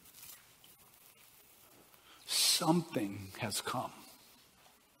 Something has come.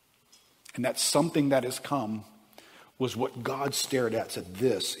 And that something that has come was what God stared at, said,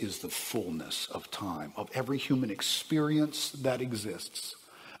 this is the fullness of time, of every human experience that exists,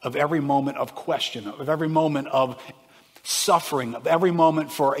 of every moment of question, of every moment of suffering, of every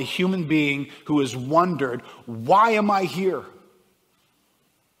moment for a human being who has wondered, why am I here?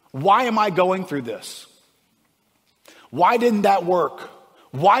 Why am I going through this? Why didn't that work?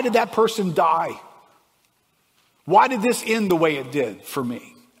 Why did that person die? Why did this end the way it did for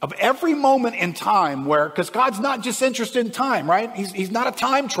me? Of every moment in time where, because God's not just interested in time, right? He's not a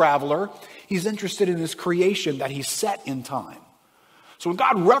time traveler. He's interested in his creation that he set in time. So when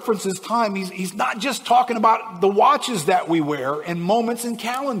God references time, he's not just talking about the watches that we wear and moments and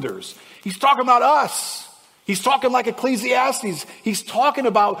calendars. He's talking about us. He's talking like Ecclesiastes. He's talking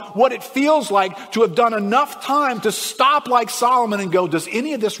about what it feels like to have done enough time to stop like Solomon and go, does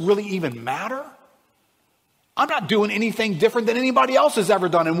any of this really even matter? I'm not doing anything different than anybody else has ever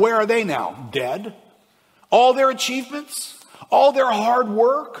done. And where are they now? Dead. All their achievements, all their hard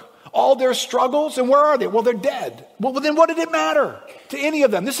work, all their struggles, and where are they? Well, they're dead. Well, then what did it matter to any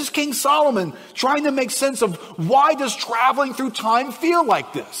of them? This is King Solomon trying to make sense of why does traveling through time feel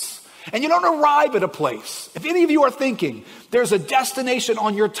like this? And you don't arrive at a place. If any of you are thinking there's a destination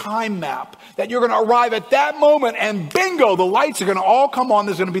on your time map that you're going to arrive at that moment and bingo, the lights are going to all come on.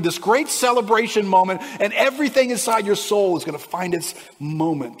 There's going to be this great celebration moment and everything inside your soul is going to find its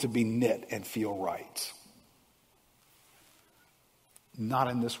moment to be knit and feel right. Not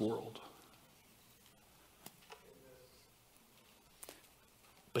in this world.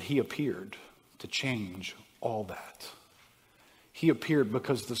 But he appeared to change all that. He appeared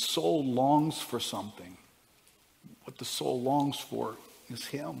because the soul longs for something. What the soul longs for is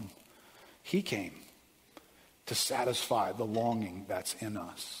him. He came to satisfy the longing that's in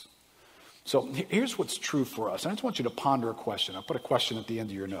us. So here's what's true for us. I just want you to ponder a question. I'll put a question at the end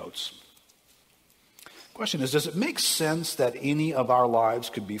of your notes. The question is, does it make sense that any of our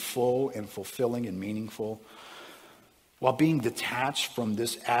lives could be full and fulfilling and meaningful while being detached from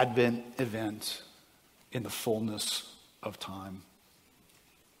this Advent event in the fullness of time?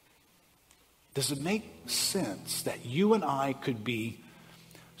 Does it make sense that you and I could be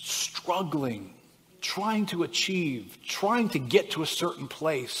struggling, trying to achieve, trying to get to a certain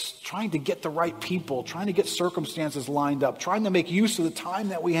place, trying to get the right people, trying to get circumstances lined up, trying to make use of the time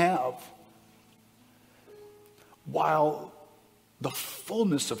that we have, while the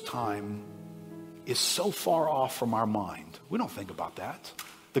fullness of time is so far off from our mind? We don't think about that.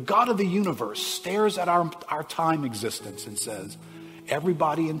 The God of the universe stares at our time existence and says,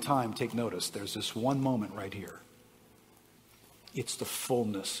 everybody in time, take notice, there's this one moment right here. It's the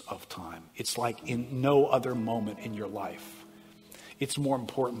fullness of time. It's like in no other moment in your life. It's more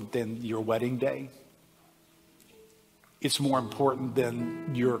important than your wedding day. It's more important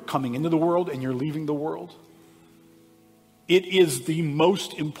than your coming into the world and you're leaving the world. It is the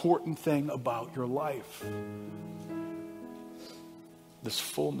most important thing about your life. This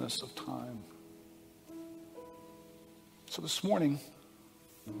fullness of time. So this morning,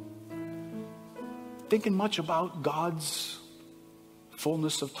 thinking much about God's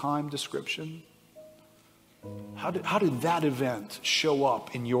fullness of time description, how did that event show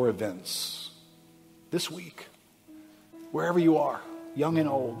up in your events this week? Wherever you are, young and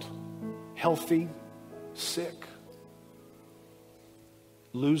old, healthy, sick,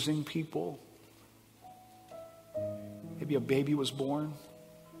 losing people, maybe a baby was born.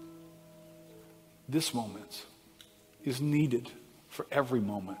 This moment is needed for every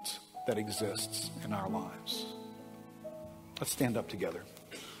moment that exists in our lives. Let's stand up together.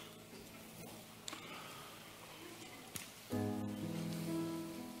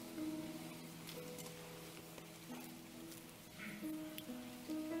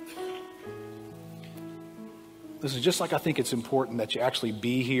 This is just like I think it's important that you actually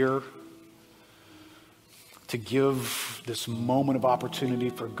be here to give this moment of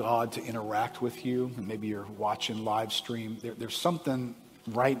opportunity for God to interact with you. And maybe you're watching live stream. There's something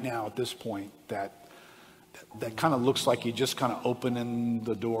right now at this point that kind of looks like you just kind of opening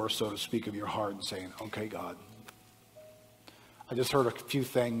the door, so to speak, of your heart and saying, okay, God, I just heard a few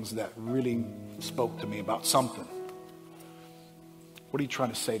things that really spoke to me about something. What are you trying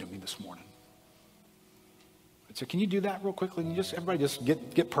to say to me this morning? So can you do that real quickly? And everybody just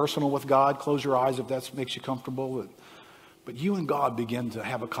get personal with God. Close your eyes if that makes you comfortable. But you and God begin to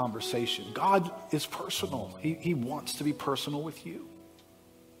have a conversation. God is personal. He wants to be personal with you.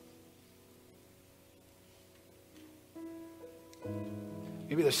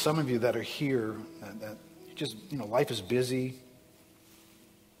 Maybe there's some of you that are here that just, life is busy.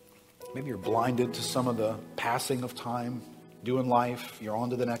 Maybe you're blinded to some of the passing of time, doing life. You're on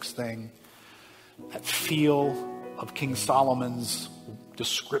to the next thing. That feel of King Solomon's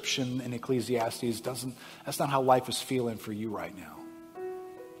description in Ecclesiastes that's not how life is feeling for you right now.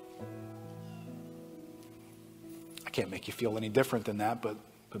 I can't make you feel any different than that, but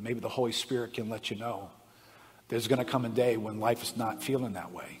maybe the Holy Spirit can let you know. There's going to come a day when life is not feeling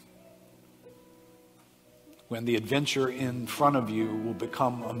that way. when the adventure in front of you will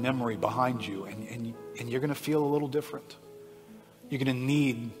become a memory behind you, and you're going to feel a little different. You're going to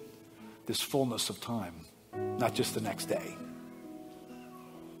need this fullness of time, not just the next day.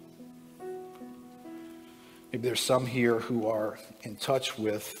 Maybe there's some here who are in touch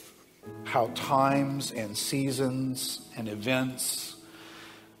with how times and seasons and events,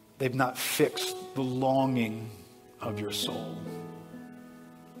 they've not fixed the longing of your soul.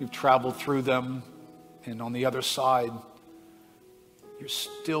 You've traveled through them, and on the other side, you're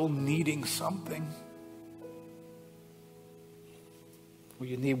still needing something. Well,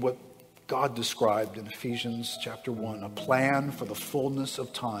 you need what God described in Ephesians chapter 1, a plan for the fullness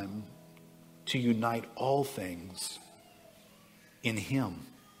of time to unite all things in Him.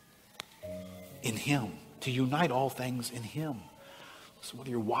 In Him. To unite all things in Him. So whether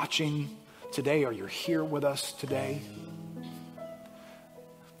you're watching today or you're here with us today,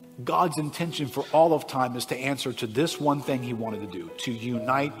 God's intention for all of time is to answer to this one thing He wanted to do, to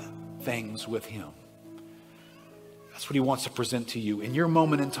unite things with Him. That's what He wants to present to you. In your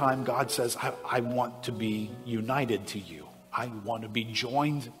moment in time, God says, I want to be united to you. I want to be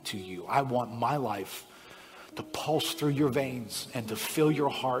joined to you. I want my life to pulse through your veins and to fill your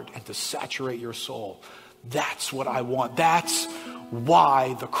heart and to saturate your soul. That's what I want. That's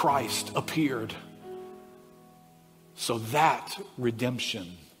why the Christ appeared. So that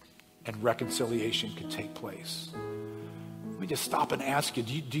redemption and reconciliation could take place. Let me just stop and ask you,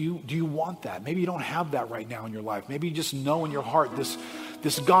 do you want that? Maybe you don't have that right now in your life. Maybe you just know in your heart this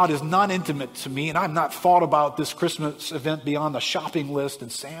God is not intimate to me, and I've not thought about this Christmas event beyond the shopping list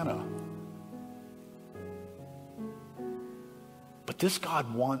and Santa. But this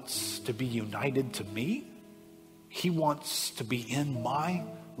God wants to be united to me. He wants to be in my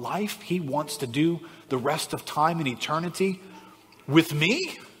life. He wants to do the rest of time and eternity with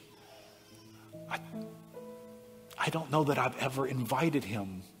me. I don't know that I've ever invited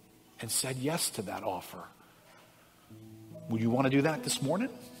Him and said yes to that offer. Will you want to do that this morning?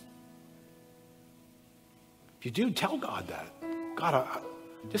 If you do, tell God that. God,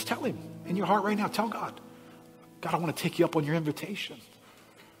 just tell Him in your heart right now. Tell God, I want to take you up on your invitation.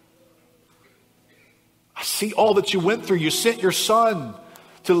 I see all that you went through. You sent your Son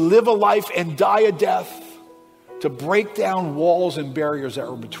to live a life and die a death, to break down walls and barriers that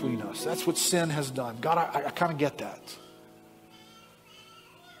were between us. That's what sin has done. God, I kind of get that.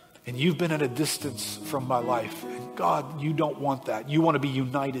 And you've been at a distance from my life. And God, you don't want that. You want to be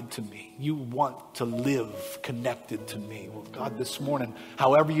united to me. You want to live connected to me. Well, God, this morning,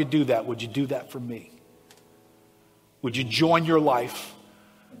 however you do that, would you do that for me? Would you join your life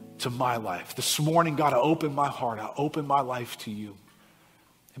to my life? This morning, God, I open my heart. I open my life to you.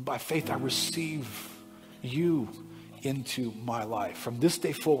 And by faith, I receive you into my life. From this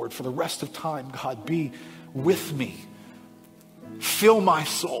day forward, for the rest of time, God, be with me. Fill my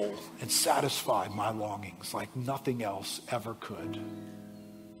soul and satisfy my longings like nothing else ever could.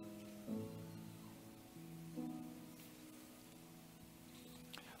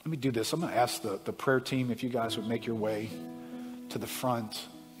 Let me do this. I'm going to ask the prayer team if you guys would make your way to the front.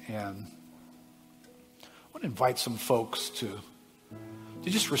 And I want to invite some folks to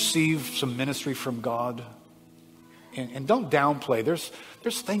just receive some ministry from God. And don't downplay.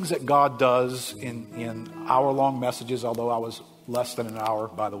 There's things that God does in hour-long messages, although I was less than an hour,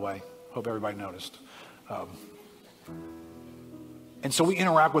 by the way. Hope everybody noticed. And so we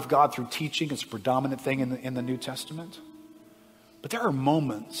interact with God through teaching. It's a predominant thing in the New Testament. But there are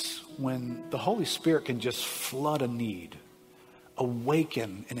moments when the Holy Spirit can just flood a need,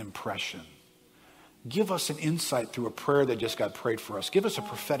 awaken an impression, give us an insight through a prayer that just got prayed for us, give us a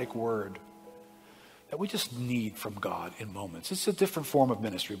prophetic word that we just need from God in moments. It's a different form of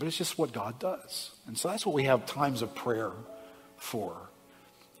ministry, but it's just what God does. And so that's what we have times of prayer for.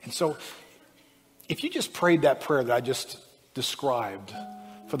 And so if you just prayed that prayer that I just described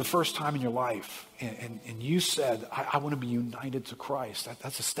for the first time in your life, and you said, I want to be united to Christ,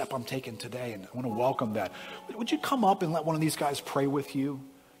 that's a step I'm taking today, and I want to welcome that. Would you come up and let one of these guys pray with you,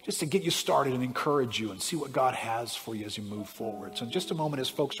 just to get you started and encourage you and see what God has for you as you move forward? So in just a moment, as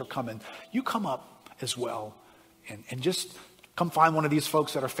folks are coming, you come up as well, and just come find one of these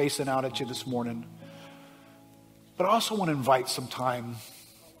folks that are facing out at you this morning. But I also want to invite some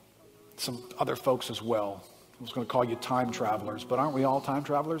other folks as well. I was going to call you time travelers, but aren't we all time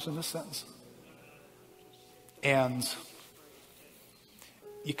travelers in this sense? And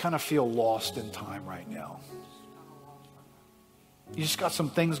you kind of feel lost in time right now. You just got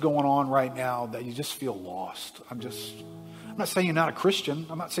some things going on right now that you just feel lost. I'm not saying you're not a Christian.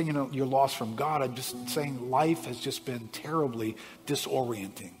 I'm not saying you're lost from God. I'm just saying life has just been terribly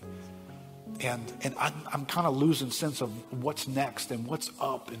disorienting. And I'm kind of losing sense of what's next and what's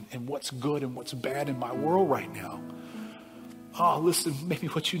up and what's good and what's bad in my world right now. Oh, listen, maybe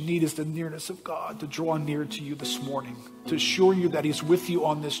what you need is the nearness of God to draw near to you this morning, to assure you that he's with you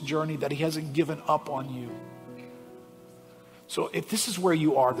on this journey, that he hasn't given up on you. So if this is where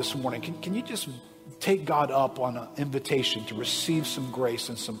you are this morning, can you just take God up on an invitation to receive some grace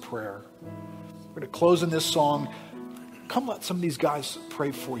and some prayer? We're going to close in this song. Come let some of these guys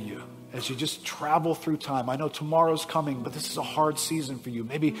pray for you as you just travel through time. I know tomorrow's coming, but this is a hard season for you.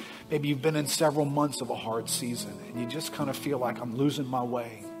 Maybe you've been in several months of a hard season and you just kind of feel like I'm losing my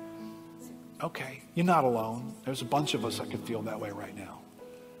way. Okay, you're not alone. There's a bunch of us that can feel that way right now.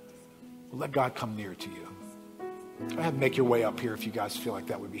 Well, let God come near to you. Go ahead and make your way up here if you guys feel like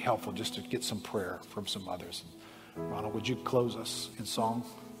that would be helpful, just to get some prayer from some others. Ronald, would you close us in song?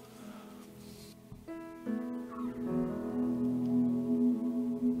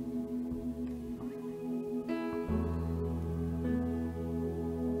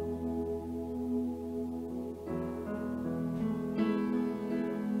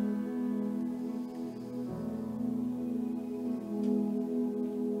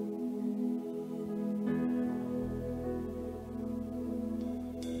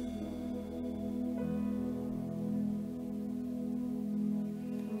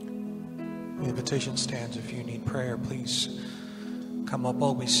 The invitation stands. If you need prayer, please come up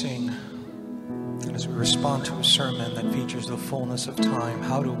while we sing. And as we respond to a sermon that features the fullness of time,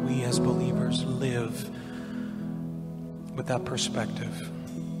 how do we as believers live with that perspective?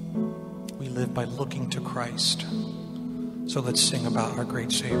 We live by looking to Christ. So let's sing about our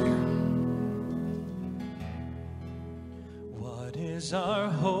great Savior. What is our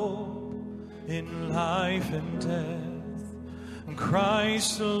hope in life and death?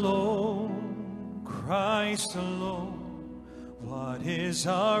 Christ alone, Christ alone. What is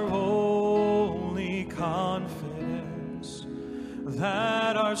our only confidence?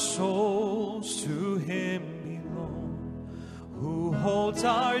 That our souls to Him belong, who holds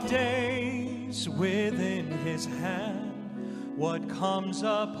our days within His hand. What comes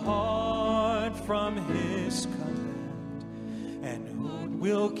apart from His command, and who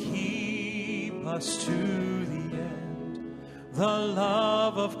will keep us to the end? The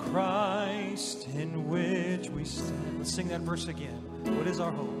love of Christ in which we stand. Let's sing that verse again. What is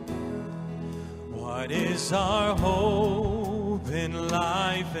our hope? What is our hope in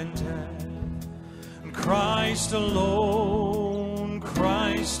life and death? Christ alone,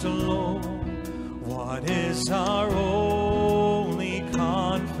 Christ alone. What is our only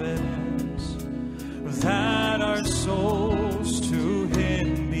confidence? That our souls to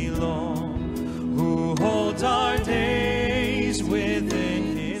Him belong, who holds our days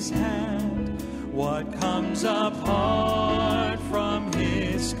within His hand. What comes apart from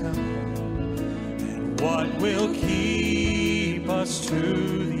His command, and what will keep us to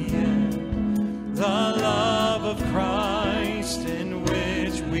the end? The love of Christ in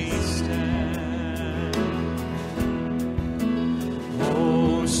which we stand.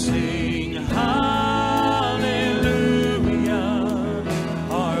 Oh, sing hallelujah,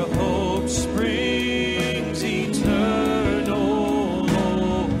 our hope springs eternal.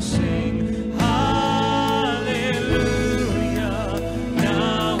 Oh, sing hallelujah,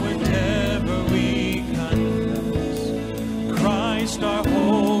 now and ever we confess Christ our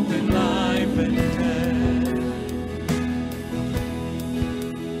hope in life and death.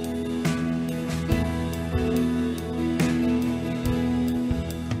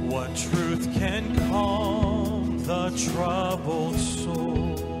 What truth can calm the troubled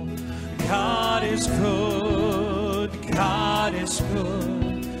soul? God is good, God is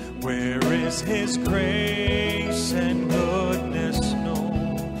good. Where is His grace and goodness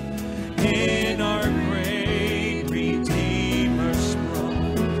known? In our great Redeemer's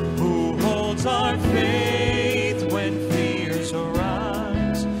blood, who holds our faith when fears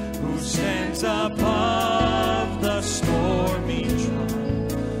arise, who stands above the stormy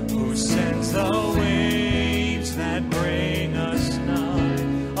tribe, who sends the waves that bring us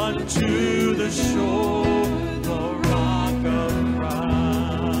nigh unto the shore, the rock of Christ.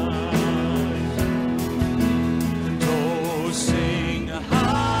 And oh, sing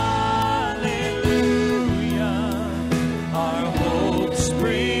hallelujah, our hope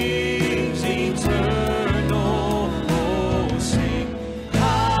springs eternal. Oh, sing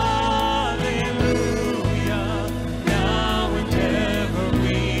hallelujah, now and ever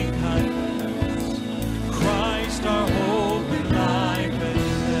we confess Christ our hope in life and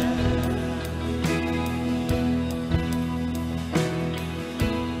death.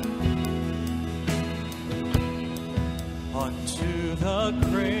 Unto the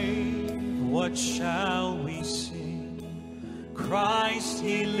grave what shall we sing? Christ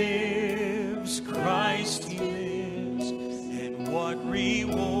he lives, Christ he lives, and what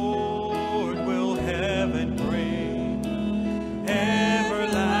reward will heaven bring?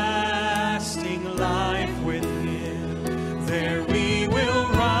 Everlasting life with him, there we will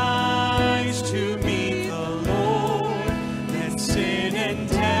rise to meet the Lord, and sin and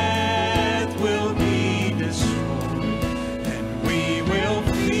death will be destroyed, and we will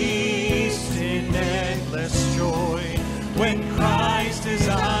feast in endless joy when Christ is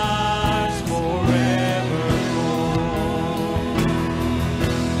ours forevermore.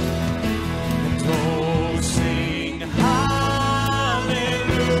 And oh, sing hallelujah,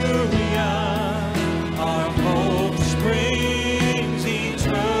 our hope springs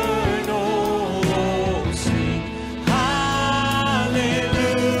eternal. Oh, sing hallelujah,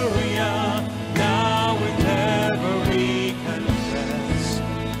 now and ever we confess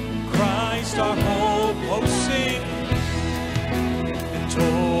Christ our hope. Oh, sing.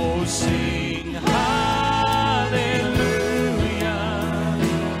 Oh, sing hallelujah,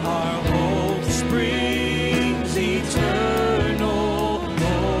 our hope springs eternal.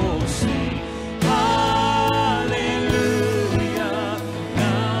 Oh, sing hallelujah,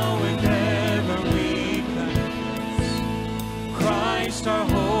 now and ever we confess Christ our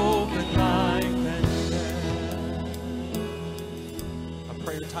hope and life and death. Our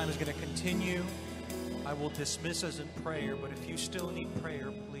prayer time is going to continue. I will dismiss us in prayer, but if you still need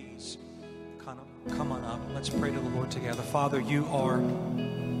prayer, please come on up. Let's pray to the Lord together. Father, you are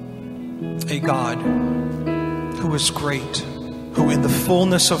a God who is great, who in the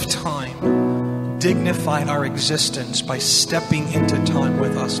fullness of time dignified our existence by stepping into time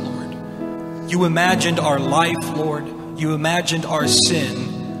with us, Lord. You imagined our life, Lord. You imagined our sin.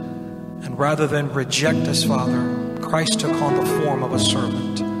 And rather than reject us, Father, Christ took on the form of a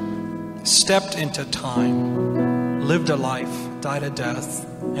servant, stepped into time, lived a life, died a death,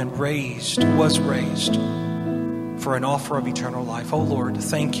 and was raised for an offer of eternal life. Oh Lord,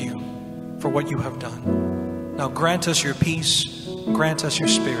 thank you for what you have done. Now grant us your peace, grant us your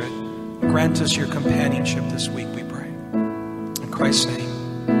spirit, grant us your companionship this week, we pray. In Christ's name,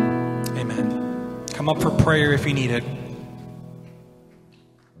 amen. Come up for prayer if you need it.